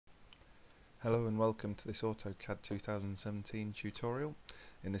Hello and welcome to this AutoCAD 2017 tutorial.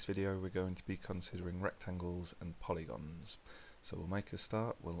 In this video we're going to be considering rectangles and polygons. So we'll make a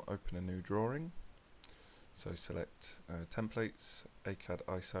start, we'll open a new drawing. So select templates, AutoCAD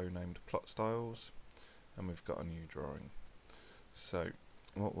ISO named plot styles, and we've got a new drawing. So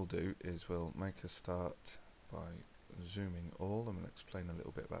what we'll do is we'll make a start by zooming all. I'm going to explain a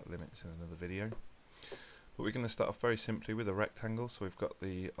little bit about limits in another video. But we're going to start off very simply with a rectangle, so we've got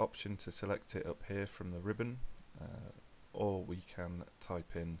the option to select it up here from the ribbon, or we can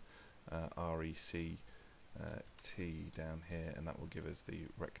type in RECT down here, and that will give us the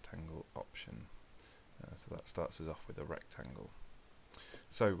rectangle option. So that starts us off with a rectangle.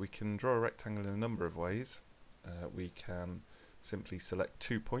 So we can draw a rectangle in a number of ways. We can simply select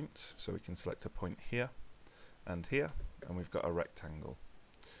 2 points, so we can select a point here, and we've got a rectangle.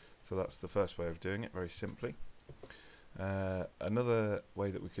 So that's the first way of doing it, very simply. Another way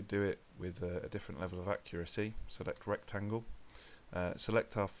that we could do it with a different level of accuracy, select rectangle,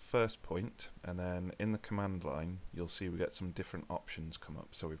 select our first point, and then in the command line you'll see we get some different options come up.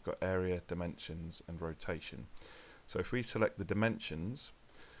 So we've got area, dimensions and rotation. So if we select the dimensions,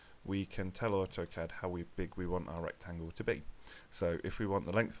 we can tell AutoCAD how big we want our rectangle to be. So if we want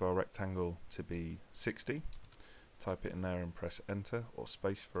the length of our rectangle to be 60, type it in there and press enter or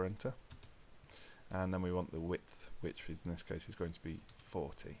space for enter, and then we want the width, which in this case is going to be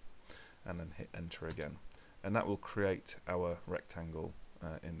 40, and then hit enter again, and that will create our rectangle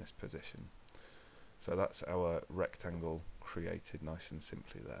in this position. So that's our rectangle created nice and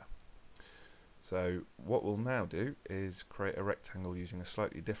simply there. So what we'll now do is create a rectangle using a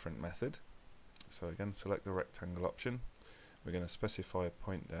slightly different method. So again, select the rectangle option. We're going to specify a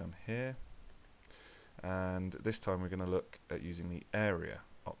point down here, and this time we're going to look at using the area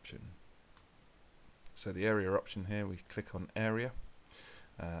option. So the area option here, we click on area,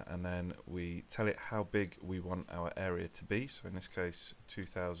 and then we tell it how big we want our area to be. So in this case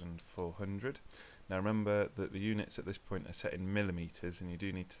 2400. Now remember that the units at this point are set in millimeters, and you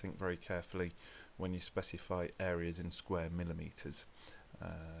do need to think very carefully when you specify areas in square millimeters,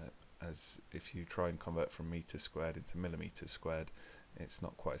 as if you try and convert from meters squared into millimeters squared, it's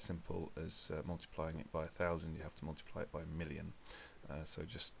not quite as simple as multiplying it by 1,000. You have to multiply it by a million, so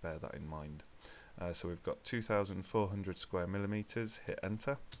just bear that in mind. So we've got 2400 square millimeters, hit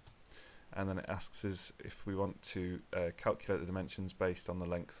enter, and then it asks us if we want to calculate the dimensions based on the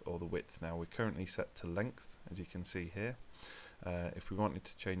length or the width. Now we're currently set to length, as you can see here. If we wanted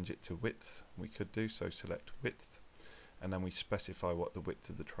to change it to width, we could do so. Select width, and then we specify what the width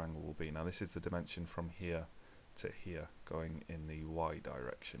of the triangle will be. Now this is the dimension from here to here, going in the Y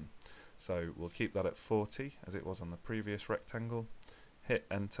direction. So we'll keep that at 40 as it was on the previous rectangle. Hit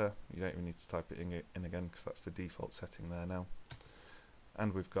enter. You don't even need to type it in again because that's the default setting there now.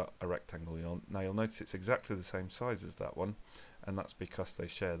 And we've got a rectangle. Now you'll notice it's exactly the same size as that one, and that's because they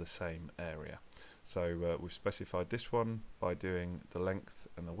share the same area. So we've specified this one by doing the length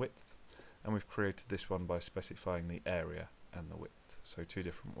and the width, and we've created this one by specifying the area and the width. So two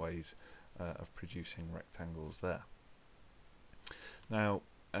different ways of producing rectangles there. Now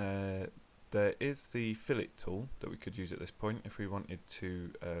there is the fillet tool that we could use at this point if we wanted to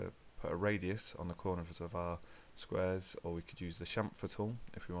put a radius on the corners of our squares, or we could use the chamfer tool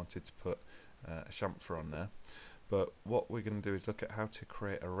if we wanted to put a chamfer on there. But what we're going to do is look at how to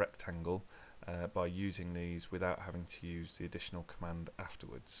create a rectangle by using these without having to use the additional command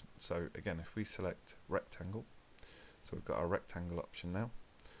afterwards. So again, if we select rectangle, so we've got our rectangle option now,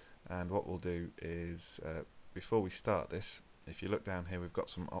 and what we'll do is before we start this, if you look down here, we've got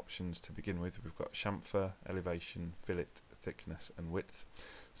some options to begin with. We've got chamfer, elevation, fillet, thickness and width.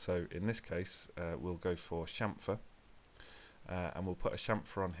 So in this case we'll go for chamfer, and we'll put a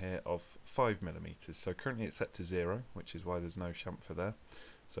chamfer on here of 5 millimeters. So currently it's set to 0, which is why there's no chamfer there.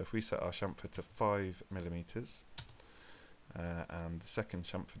 So if we set our chamfer to 5 millimeters, and the second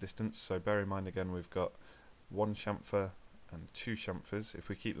chamfer distance, so bear in mind again we've got one chamfer and two chamfers. If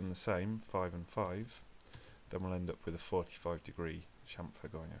we keep them the same, 5 and 5, then we'll end up with a 45-degree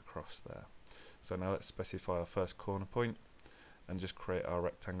chamfer going across there. So now let's specify our first corner point and just create our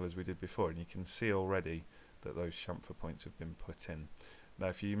rectangle as we did before, and you can see already that those chamfer points have been put in. Now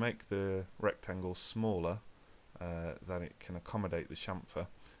if you make the rectangle smaller than it can accommodate the chamfer,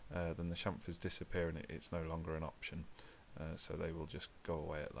 then the chamfers disappear and it's no longer an option, so they will just go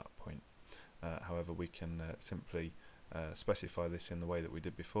away at that point. However, we can simply specify this in the way that we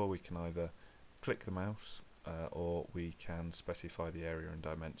did before. We can either click the mouse or we can specify the area and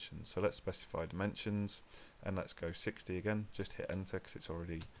dimensions. So let's specify dimensions, and let's go 60 again. Just hit enter because it's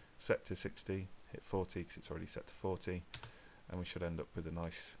already set to 60, hit 40 because it's already set to 40, and we should end up with a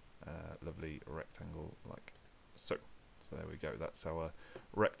nice lovely rectangle like so. So there we go, that's our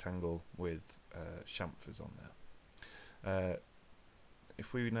rectangle with chamfers on there.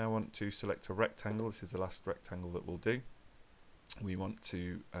 If we now want to select a rectangle, this is the last rectangle that we'll do, we want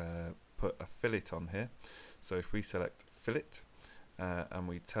to put a fillet on here. So if we select fillet and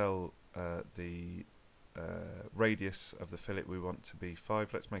we tell the radius of the fillet we want to be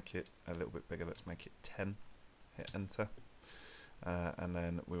 5, let's make it a little bit bigger, let's make it 10, hit enter, and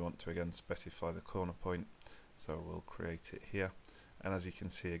then we want to again specify the corner point, so we'll create it here. And as you can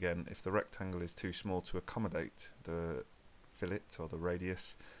see again, if the rectangle is too small to accommodate the fillet or the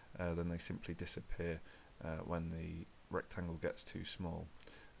radius, then they simply disappear when the rectangle gets too small.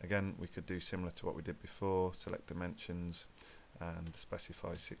 Again, we could do similar to what we did before, select dimensions and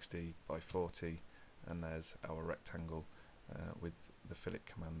specify 60 by 40, and there's our rectangle with the fillet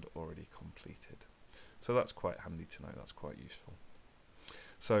command already completed. So that's quite handy to know, that's quite useful.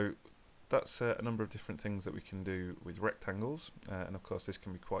 So that's a number of different things that we can do with rectangles, and of course this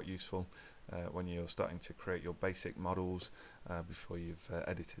can be quite useful when you're starting to create your basic models before you've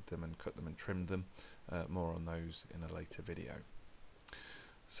edited them and cut them and trimmed them. More on those in a later video.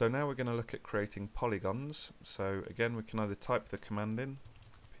 So now we're going to look at creating polygons. So again, we can either type the command in,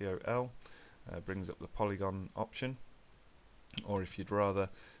 POL, brings up the polygon option, or if you'd rather,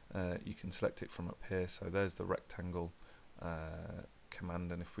 you can select it from up here. So there's the rectangle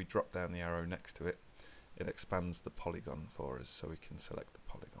command, and if we drop down the arrow next to it, it expands the polygon for us, so we can select the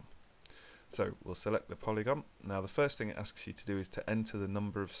polygon. So we'll select the polygon. Now the first thing it asks you to do is to enter the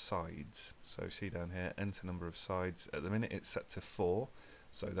number of sides. So see down here, enter number of sides. At the minute it's set to 4,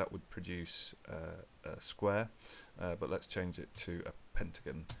 so that would produce a square, but let's change it to a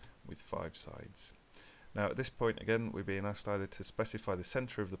pentagon with 5 sides. Now at this point again, we're being asked either to specify the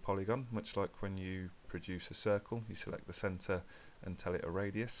center of the polygon, much like when you produce a circle, you select the center and tell it a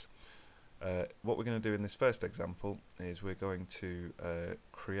radius. What we're going to do in this first example is we're going to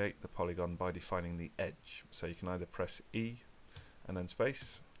create the polygon by defining the edge. So you can either press E and then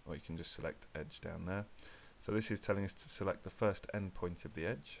space, or you can just select edge down there. So this is telling us to select the first endpoint of the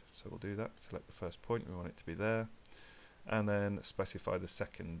edge, so we'll do that, select the first point, we want it to be there, and then specify the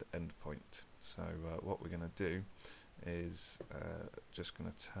second endpoint. So what we're going to do is just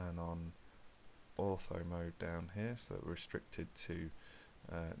going to turn on ortho mode down here, so that we're restricted to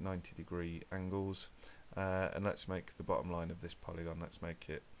 90-degree angles, and let's make the bottom line of this polygon, let's make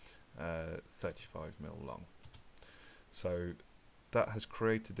it 35mm long. So that has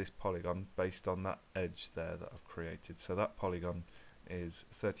created this polygon based on that edge there that I've created. So that polygon is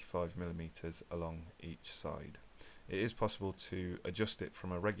 35mm along each side. It is possible to adjust it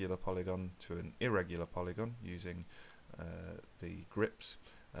from a regular polygon to an irregular polygon using the grips,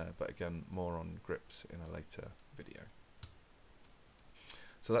 but again, more on grips in a later video.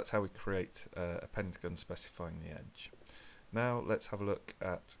 So that's how we create a pentagon specifying the edge. Now let's have a look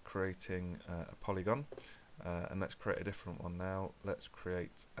at creating a polygon, and let's create a different one now. Let's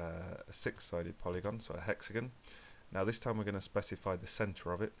create a 6-sided polygon, so a hexagon. Now this time we're going to specify the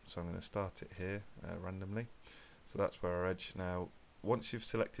center of it, so I'm going to start it here randomly. So that's where our edge. Now once you've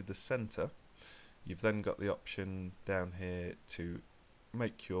selected the center, you've then got the option down here to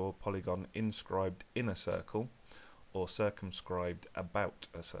make your polygon inscribed in a circle or circumscribed about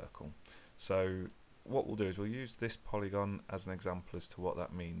a circle. So what we'll do is we'll use this polygon as an example as to what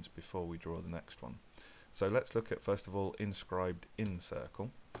that means before we draw the next one. So let's look at first of all inscribed in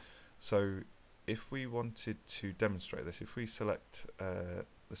circle. So if we wanted to demonstrate this, if we select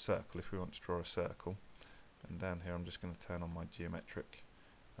the circle, if we want to draw a circle, and down here I'm just going to turn on my geometric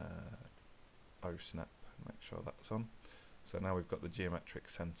O-snap and make sure that's on. So now we've got the geometric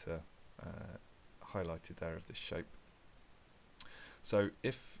center highlighted there of this shape. So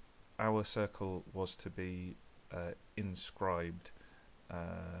if our circle was to be inscribed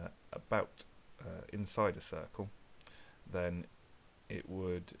about inside a circle, then it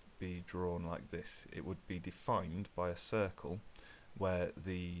would be drawn like this. It would be defined by a circle where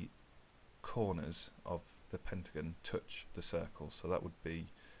the corners of the pentagon touch the circle, so that would be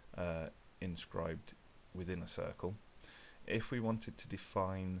inscribed within a circle. If we wanted to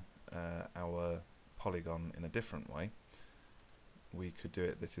define our polygon in a different way, we could do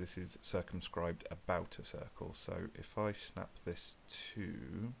it, this is circumscribed about a circle. So if I snap this to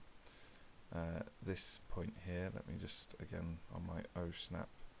this point here, let me just again on my O snap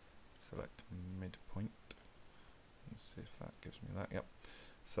select midpoint and see if that gives me that. Yep.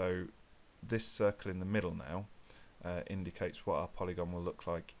 So this circle in the middle now indicates what our polygon will look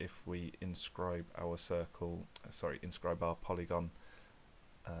like if we inscribe our circle, inscribe our polygon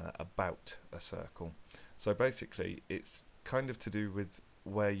about a circle. So basically it's kind of to do with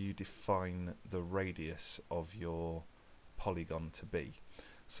where you define the radius of your polygon to be.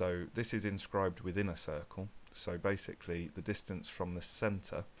 So this is inscribed within a circle, so basically the distance from the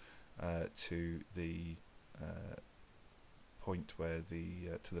center to the point where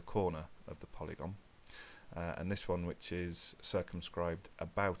to the corner of the polygon, and this one, which is circumscribed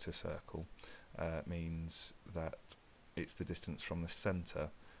about a circle, means that it's the distance from the center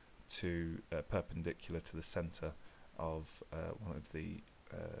to perpendicular to the center of one of the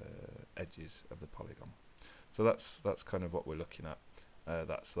edges of the polygon. So that's kind of what we're looking at.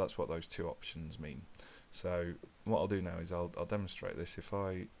 That's what those two options mean. So what I'll do now is I'll demonstrate this. If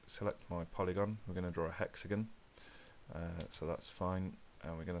I select my polygon, we're going to draw a hexagon, so that's fine,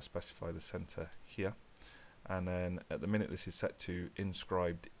 and we're going to specify the center here, and then at the minute this is set to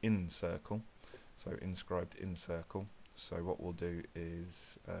inscribed in circle, so inscribed in circle. So what we'll do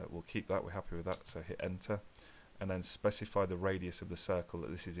is we'll keep that, we're happy with that, so hit enter, and then specify the radius of the circle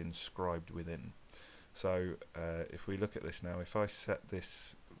that this is inscribed within. So if we look at this now, if I set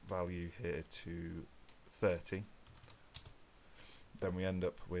this value here to 30, then we end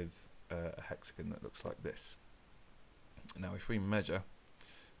up with a hexagon that looks like this. Now if we measure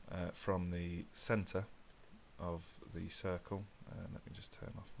from the center of the circle, let me just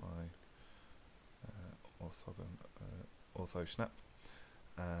turn off my ortho snap,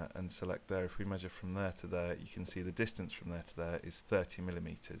 and select there. If we measure from there to there, you can see the distance from there to there is 30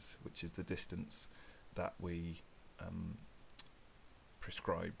 millimeters, which is the distance that we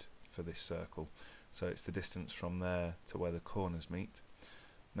prescribed for this circle. So it's the distance from there to where the corners meet.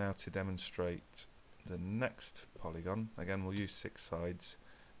 Now to demonstrate the next polygon, again we'll use 6 sides,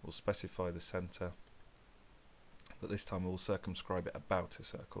 we'll specify the center, but this time we'll circumscribe it about a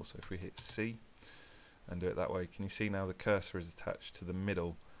circle. So if we hit C and do it that way, can you see now the cursor is attached to the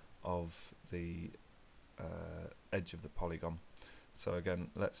middle of the edge of the polygon. So again,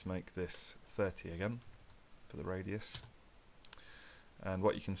 let's make this 30 again for the radius, and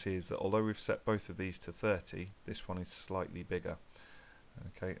what you can see is that although we've set both of these to 30, this one is slightly bigger.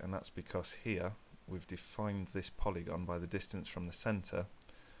 Okay, and that's because here we've defined this polygon by the distance from the center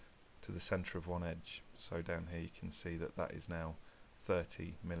to the center of one edge. So down here you can see that that is now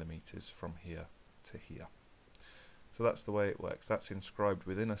 30 millimeters from here to here. So that's the way it works. That's inscribed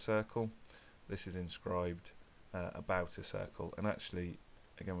within a circle, this is inscribed about a circle. And actually,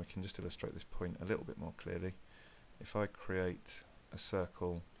 again, we can just illustrate this point a little bit more clearly. If I create a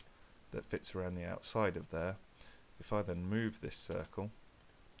circle that fits around the outside of there, if I then move this circle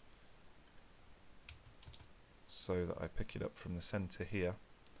so that I pick it up from the center here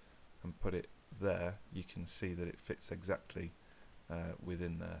and put it there, you can see that it fits exactly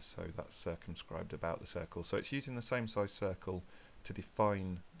within there. So that's circumscribed about the circle. So it's using the same size circle to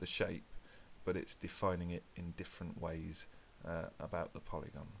define the shape, but it's defining it in different ways about the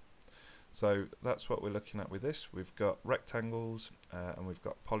polygon. So that's what we're looking at with this. We've got rectangles and we've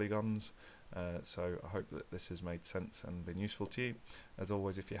got polygons. So I hope that this has made sense and been useful to you. As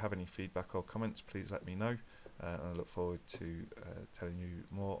always, if you have any feedback or comments, please let me know. And I look forward to telling you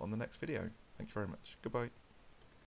more on the next video. Thank you very much. Goodbye.